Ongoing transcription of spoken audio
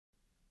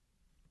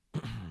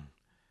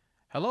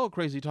Hello,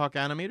 CrazyTalk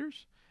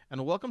Animators,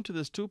 and welcome to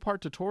this two-part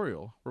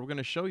tutorial where we're going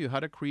to show you how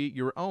to create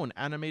your own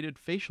animated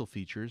facial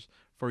features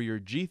for your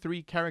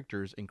G3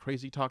 characters in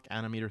CrazyTalk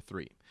Animator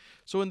 3.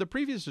 So in the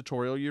previous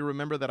tutorial, you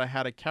remember that I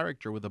had a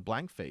character with a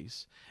blank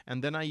face,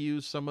 and then I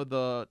used some of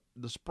the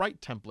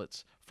sprite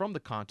templates from the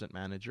Content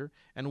Manager,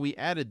 and we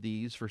added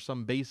these for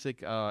some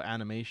basic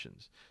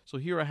animations. So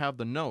here I have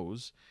the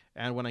nose,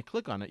 and when I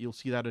click on it, you'll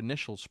see that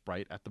initial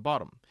sprite at the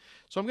bottom.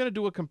 So I'm going to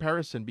do a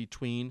comparison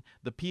between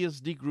the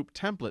PSD group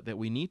template that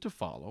we need to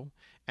follow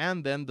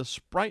and then the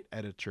sprite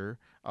editor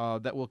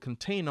that will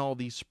contain all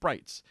these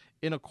sprites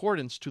in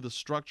accordance to the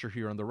structure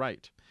here on the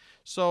right.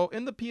 So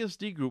in the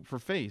PSD group for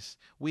face,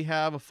 we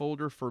have a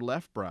folder for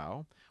left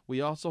brow.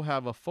 We also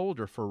have a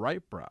folder for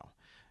right brow.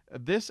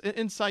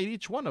 Inside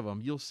each one of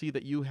them, you'll see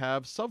that you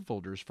have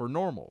subfolders for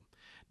normal.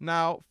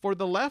 Now, for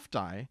the left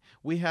eye,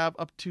 we have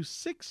up to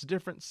 6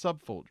 different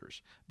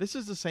subfolders. This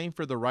is the same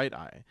for the right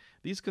eye.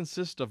 These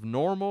consist of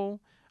normal,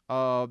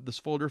 this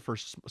folder for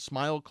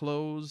smile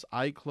close,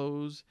 eye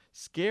close,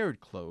 scared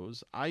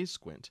close, eye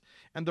squint,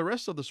 and the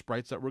rest of the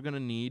sprites that we're going to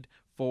need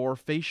for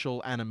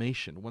facial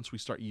animation once we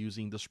start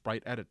using the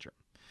sprite editor.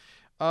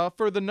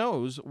 For the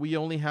nose, we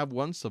only have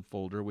one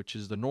subfolder, which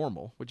is the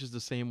normal, which is the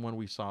same one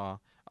we saw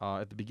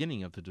at the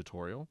beginning of the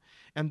tutorial.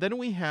 And then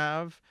we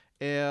have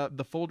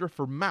the folder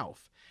for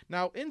mouth.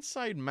 Now,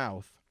 inside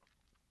mouth,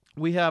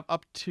 we have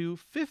up to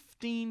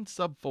 15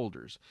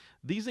 subfolders.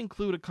 These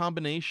include a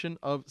combination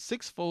of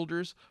 6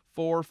 folders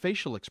for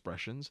facial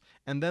expressions,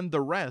 and then the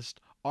rest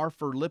are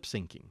for lip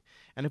syncing.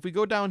 And if we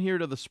go down here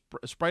to the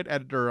sprite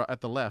editor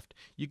at the left,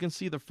 you can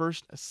see the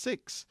first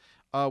 6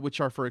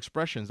 which are for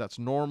expressions. That's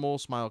normal,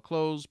 smile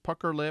close,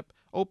 pucker lip,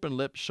 open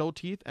lip, show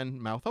teeth,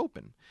 and mouth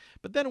open.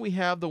 But then we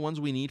have the ones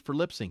we need for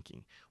lip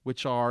syncing,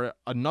 which are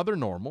another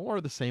normal,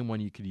 or the same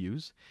one you could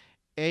use,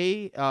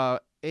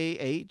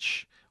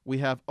 AH, we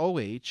have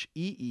OH,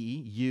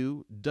 EE,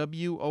 U,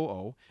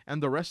 WOO,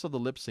 and the rest of the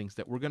lip syncs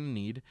that we're going to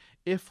need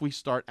if we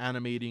start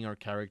animating our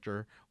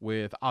character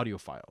with audio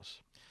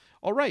files.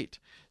 All right,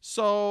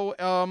 so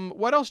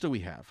what else do we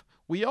have?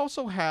 We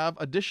also have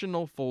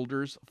additional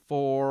folders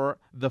for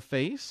the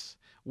face.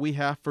 We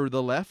have for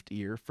the left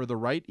ear, for the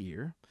right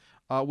ear.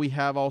 We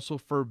have also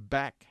for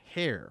back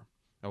hair.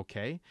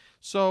 Okay,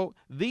 so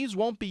these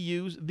won't be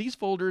used. These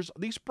folders,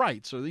 these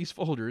sprites or these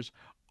folders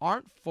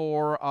aren't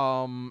for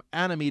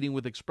animating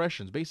with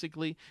expressions.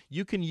 Basically,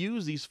 you can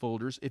use these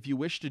folders if you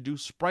wish to do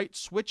sprite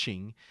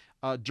switching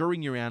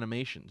during your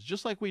animations,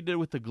 just like we did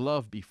with the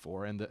glove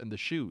before and the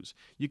shoes.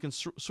 You can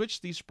switch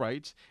these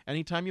sprites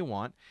anytime you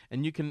want,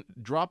 and you can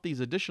drop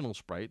these additional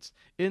sprites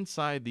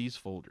inside these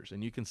folders,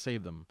 and you can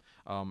save them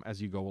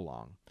as you go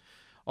along.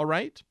 All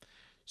right,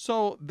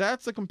 so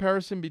that's the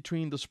comparison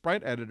between the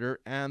sprite editor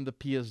and the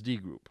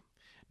PSD group.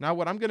 Now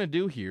what I'm going to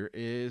do here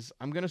is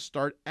I'm going to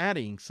start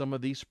adding some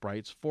of these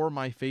sprites for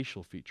my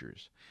facial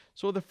features.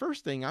 So the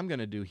first thing I'm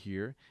going to do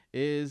here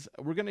is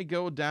we're going to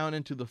go down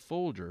into the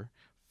folder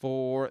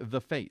for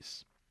the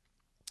face.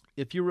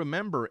 If you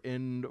remember,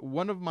 in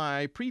one of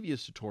my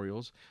previous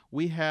tutorials,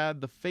 we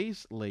had the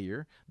face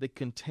layer that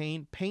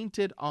contained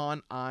painted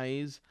on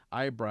eyes,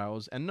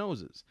 eyebrows, and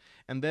noses.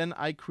 And then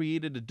I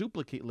created a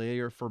duplicate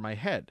layer for my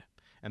head.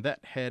 And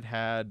that head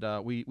had,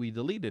 we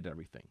deleted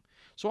everything.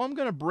 So I'm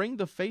going to bring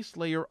the face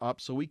layer up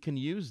so we can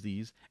use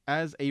these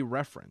as a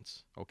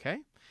reference, okay?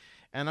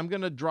 And I'm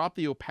going to drop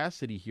the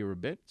opacity here a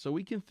bit so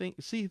we can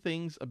see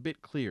things a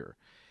bit clearer.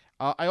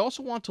 I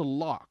also want to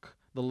lock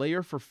the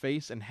layer for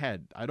face and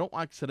head. I don't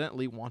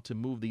accidentally want to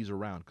move these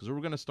around because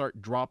we're going to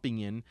start dropping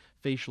in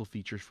facial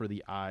features for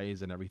the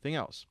eyes and everything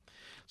else.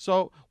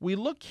 So we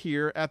look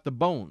here at the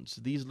bones,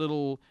 these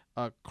little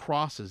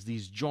crosses,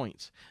 these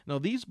joints. Now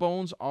these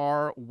bones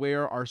are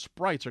where our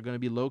sprites are going to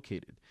be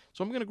located.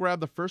 So I'm going to grab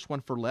the first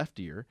one for left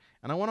ear,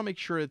 and I want to make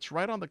sure it's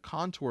right on the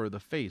contour of the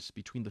face,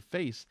 between the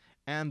face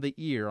and the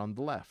ear on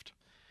the left.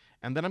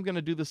 And then I'm going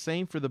to do the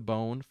same for the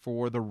bone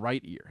for the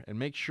right ear, and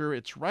make sure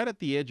it's right at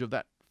the edge of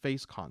that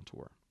face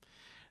contour.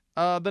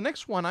 The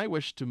next one I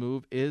wish to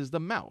move is the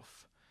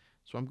mouth.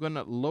 So I'm going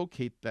to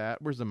locate that.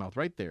 Where's the mouth?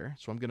 Right there.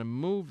 So I'm going to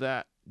move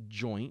that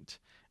joint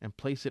and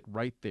place it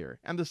right there.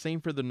 And the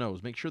same for the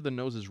nose. Make sure the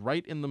nose is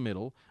right in the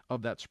middle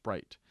of that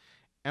sprite.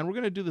 And we're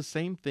going to do the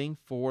same thing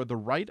for the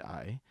right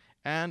eye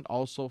and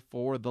also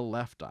for the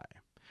left eye.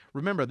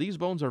 Remember, these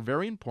bones are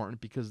very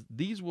important because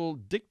these will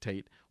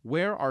dictate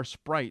where our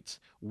sprites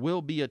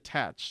will be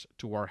attached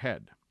to our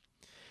head.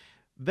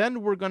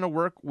 Then we're going to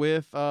work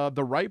with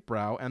the right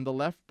brow and the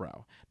left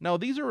brow. Now,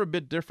 these are a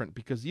bit different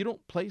because you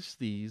don't place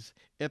these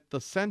at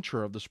the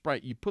center of the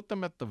sprite. You put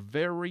them at the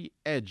very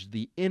edge,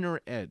 the inner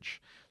edge.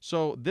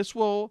 So this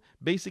will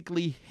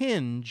basically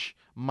hinge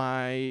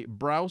my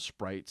brow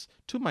sprites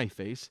to my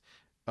face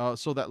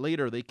so that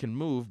later they can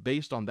move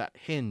based on that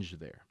hinge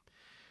there.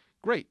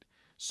 Great.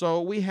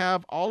 So we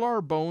have all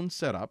our bones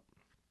set up.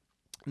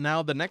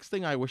 Now, the next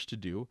thing I wish to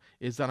do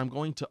is that I'm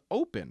going to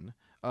open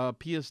a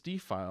PSD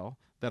file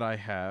that I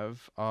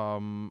have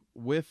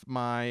with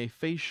my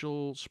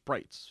facial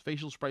sprites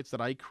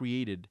that I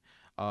created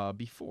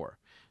before.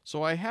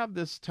 So I have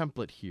this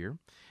template here,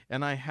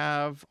 and I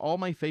have all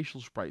my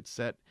facial sprites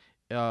set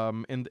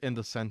in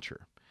the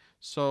center.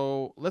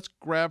 So let's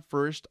grab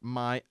first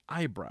my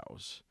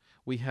eyebrows.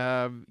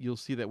 You'll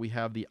see that we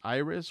have the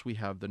iris, we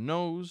have the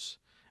nose,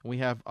 and we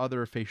have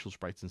other facial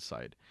sprites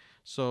inside.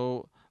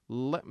 So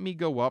let me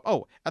go up.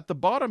 Oh, at the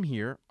bottom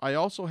here, I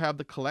also have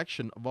the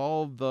collection of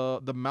all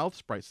the mouth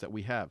sprites that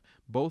we have,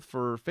 both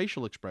for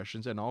facial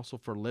expressions and also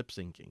for lip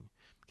syncing.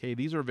 Okay,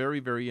 these are very,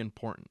 very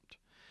important.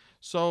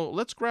 So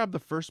let's grab the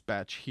first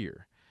batch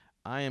here.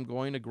 I am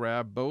going to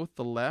grab both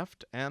the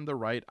left and the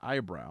right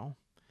eyebrow,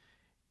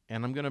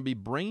 and I'm going to be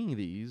bringing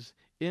these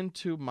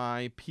into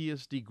my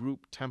PSD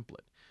group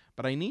template.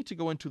 But I need to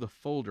go into the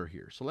folder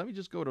here. So let me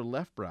just go to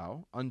left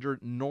brow under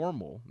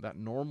normal, that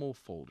normal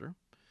folder.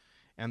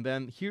 And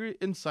then here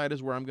inside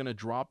is where I'm going to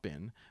drop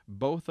in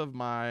both of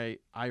my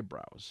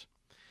eyebrows.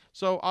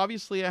 So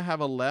obviously I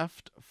have a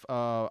left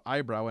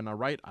eyebrow and a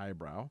right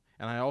eyebrow,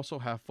 and I also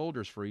have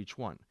folders for each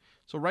one.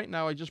 So right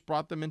now I just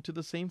brought them into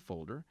the same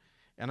folder,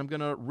 and I'm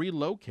going to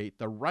relocate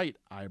the right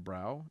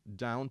eyebrow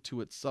down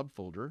to its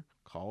subfolder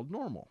called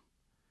normal.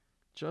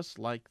 Just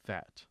like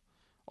that.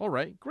 All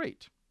right,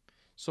 great.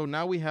 So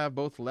now we have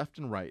both left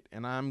and right,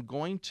 and I'm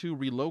going to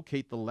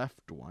relocate the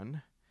left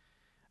one.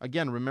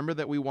 Again, remember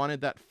that we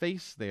wanted that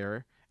face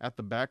there at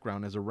the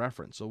background as a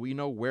reference, so we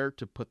know where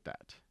to put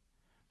that.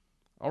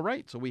 All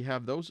right, so we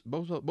have those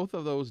both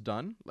of those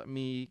done. Let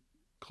me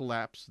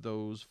collapse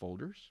those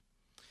folders.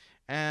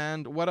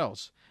 And what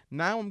else?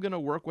 Now I'm going to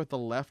work with the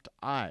left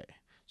eye.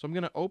 So I'm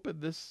going to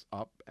open this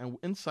up, and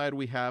inside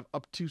we have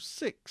up to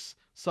 6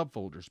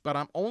 subfolders, but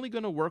I'm only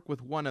going to work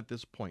with one at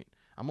this point.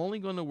 I'm only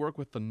going to work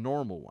with the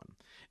normal one.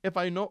 If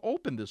I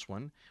open this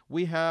one,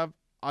 we have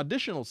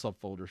additional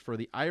subfolders for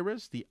the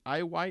iris, the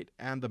eye white,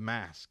 and the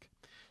mask.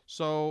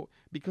 So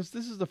because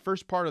this is the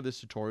first part of this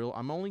tutorial,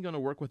 I'm only going to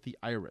work with the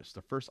iris,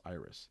 the first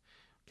iris.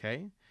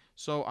 Okay?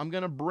 So I'm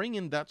going to bring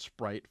in that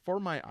sprite for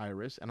my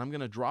iris, and I'm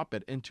going to drop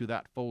it into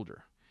that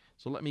folder.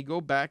 So let me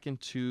go back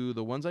into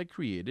the ones I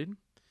created.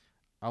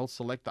 I'll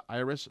select the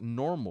iris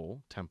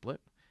normal template,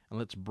 and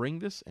let's bring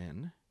this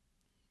in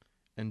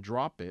and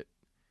drop it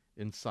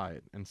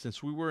inside. And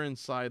since we were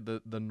inside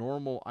the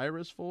normal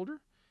iris folder,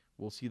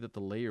 we'll see that the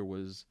layer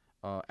was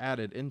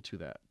added into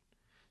that.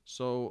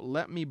 So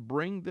let me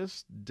bring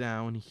this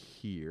down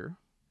here.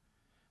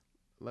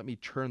 Let me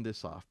turn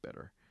this off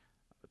better.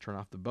 Turn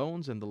off the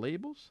bones and the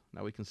labels.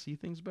 Now we can see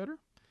things better.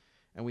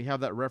 And we have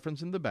that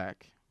reference in the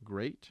back.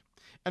 Great.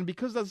 And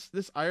because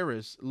this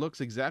iris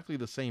looks exactly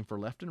the same for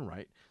left and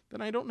right,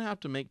 then I don't have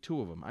to make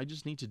 2 of them. I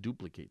just need to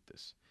duplicate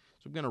this.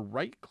 So I'm going to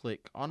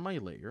right-click on my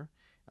layer,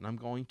 and I'm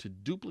going to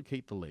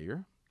duplicate the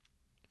layer.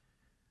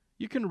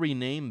 You can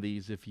rename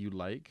these if you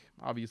like.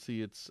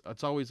 Obviously,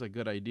 it's always a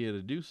good idea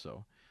to do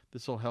so.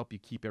 This will help you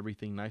keep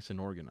everything nice and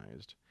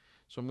organized.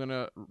 So I'm going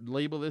to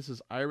label this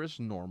as iris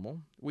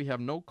normal. We have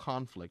no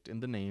conflict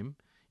in the name,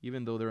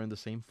 even though they're in the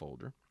same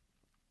folder.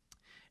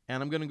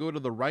 And I'm going to go to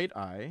the right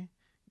eye,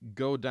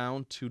 go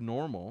down to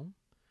normal,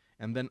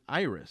 and then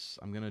iris.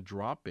 I'm going to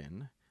drop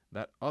in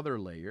that other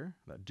layer,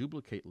 that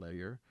duplicate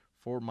layer,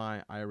 for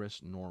my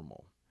iris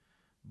normal.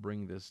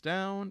 Bring this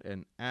down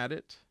and add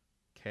it.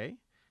 Okay,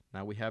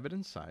 now we have it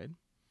inside.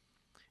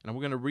 And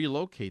we're going to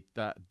relocate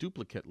that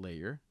duplicate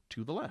layer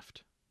to the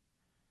left.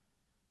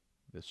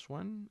 This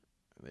one,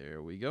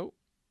 there we go.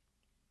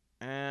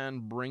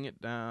 And bring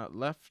it down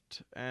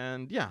left,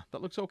 and yeah,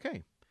 that looks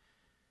okay.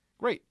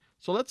 Great.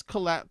 So let's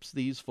collapse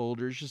these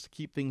folders just to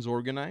keep things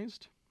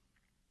organized.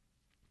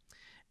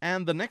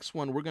 And the next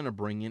one we're going to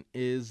bring in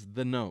is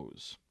the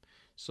nose.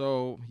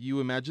 So you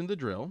imagine the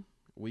drill.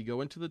 We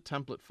go into the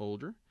template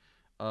folder.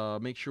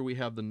 Make sure we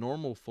have the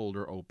normal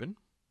folder open.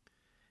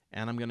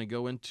 And I'm going to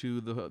go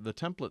into the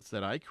templates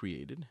that I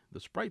created, the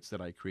sprites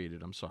that I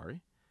created, I'm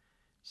sorry.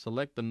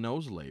 Select the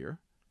nose layer.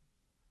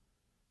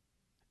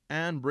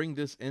 And bring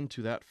this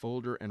into that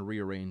folder and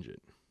rearrange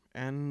it.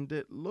 And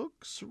it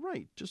looks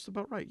right, just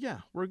about right. Yeah,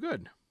 we're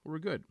good. We're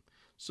good.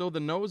 So the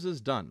nose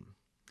is done.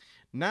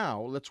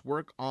 Now let's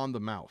work on the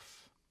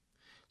mouth.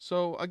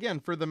 So again,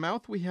 for the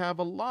mouth, we have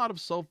a lot of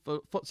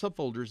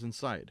subfolders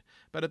inside.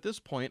 But at this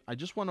point, I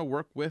just want to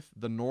work with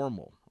the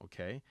normal,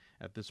 okay,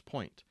 at this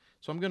point.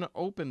 So I'm going to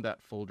open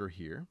that folder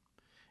here.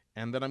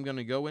 And then I'm going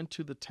to go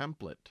into the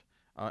template,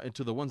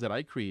 into the ones that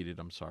I created,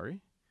 I'm sorry.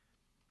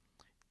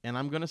 And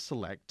I'm going to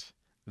select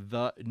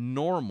the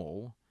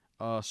normal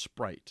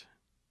sprite.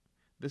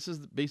 This is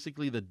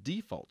basically the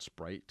default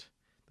sprite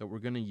that we're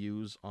going to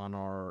use on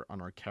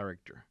our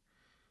character.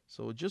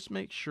 So just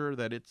make sure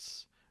that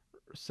it's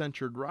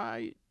centered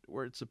right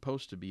where it's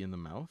supposed to be in the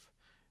mouth.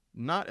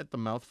 Not at the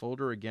mouth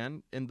folder,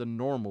 again, in the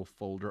normal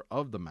folder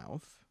of the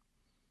mouth.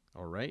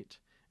 All right?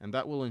 And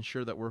that will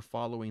ensure that we're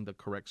following the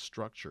correct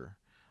structure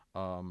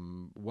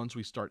once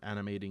we start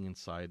animating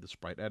inside the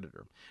sprite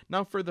editor.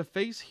 Now for the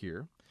face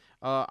here,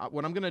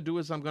 what I'm going to do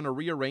is I'm going to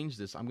rearrange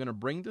this. I'm going to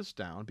bring this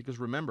down because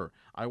remember,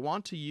 I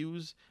want to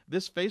use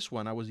this face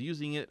one. I was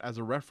using it as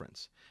a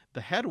reference.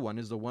 The head one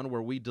is the one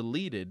where we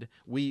deleted,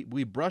 we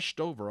brushed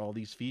over all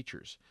these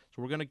features.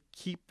 So we're going to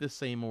keep the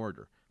same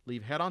order.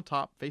 leave head on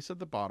top, face at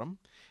the bottom,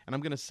 and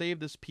I'm going to save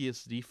this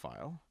PSD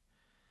file.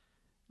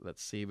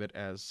 Let's save it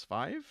as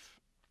 5.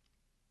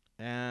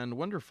 And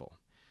wonderful.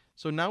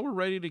 So now we're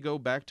ready to go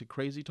back to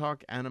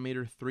CrazyTalk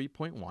Animator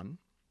 3.1.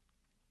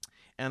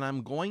 And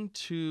I'm going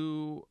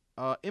to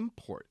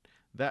import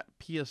that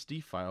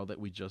PSD file that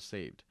we just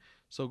saved.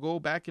 So go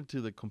back into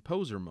the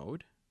composer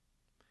mode,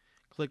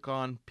 click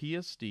on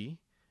PSD,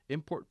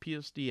 import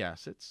PSD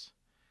assets,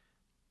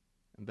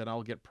 and then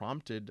I'll get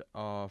prompted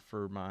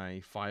for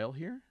my file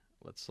here.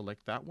 Let's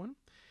select that one.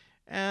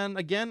 And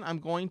again, I'm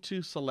going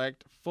to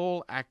select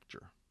full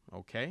actor.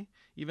 Okay,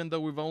 even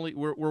though we've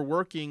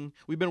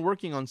been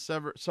working on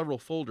several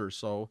folders,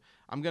 so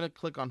I'm going to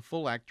click on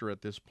full actor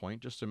at this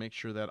point just to make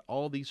sure that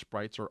all these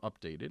sprites are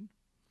updated.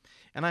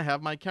 And I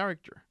have my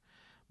character.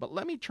 But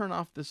let me turn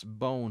off this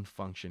bone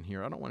function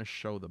here. I don't want to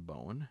show the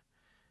bone.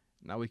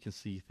 Now we can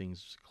see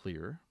things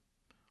clear.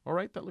 All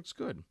right, that looks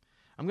good.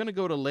 I'm going to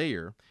go to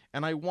layer,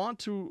 and I want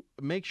to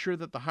make sure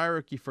that the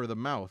hierarchy for the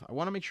mouth, I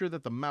want to make sure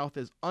that the mouth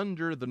is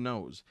under the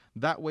nose.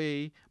 That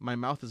way my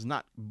mouth is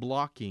not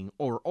blocking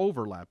or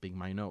overlapping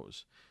my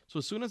nose. So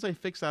as soon as I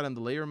fix that in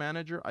the layer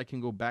manager, I can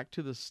go back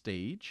to the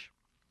stage,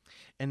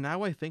 and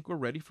now I think we're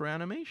ready for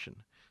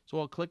animation. So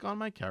I'll click on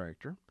my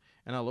character,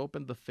 and I'll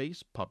open the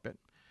face puppet.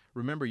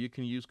 Remember, you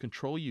can use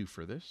Control U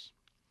for this.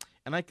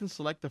 And I can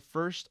select the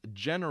first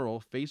general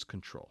face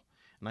control,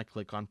 and I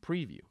click on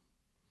preview.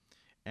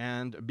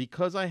 And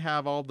because I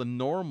have all the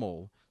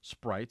normal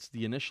sprites,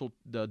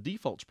 the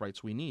default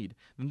sprites we need,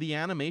 then the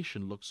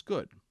animation looks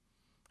good.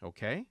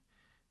 Okay?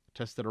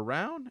 Test it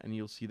around, and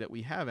you'll see that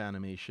we have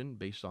animation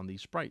based on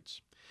these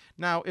sprites.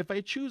 Now, if I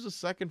choose a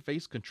second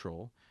face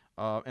control,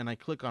 and I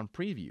click on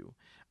preview,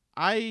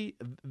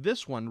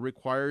 this one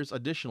requires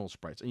additional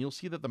sprites, and you'll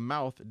see that the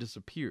mouth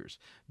disappears.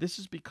 This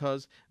is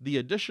because the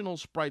additional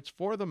sprites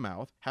for the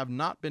mouth have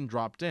not been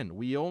dropped in.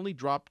 We only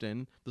dropped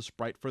in the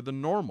sprite for the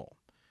normal.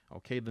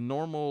 Okay, the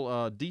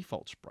normal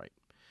default sprite.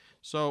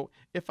 So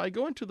if I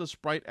go into the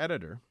sprite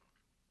editor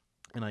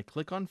and I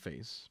click on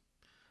face,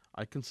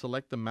 I can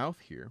select the mouth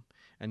here,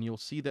 and you'll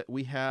see that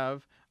we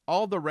have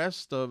all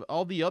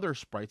the other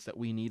sprites that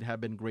we need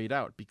have been grayed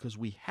out because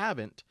we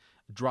haven't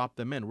dropped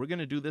them in. We're going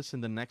to do this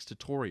in the next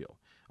tutorial.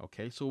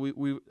 Okay, so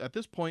we at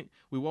this point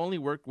we will only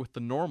work with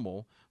the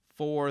normal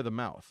for the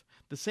mouth.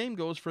 The same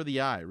goes for the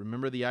eye.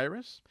 Remember the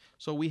iris?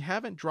 So we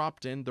haven't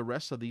dropped in the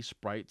rest of these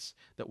sprites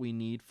that we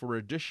need for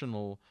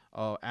additional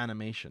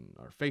animation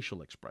or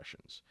facial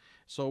expressions.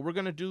 So we're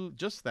going to do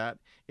just that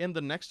in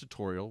the next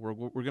tutorial.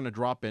 We're going to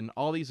drop in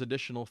all these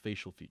additional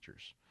facial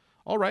features.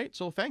 All right,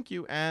 so thank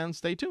you and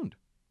stay tuned.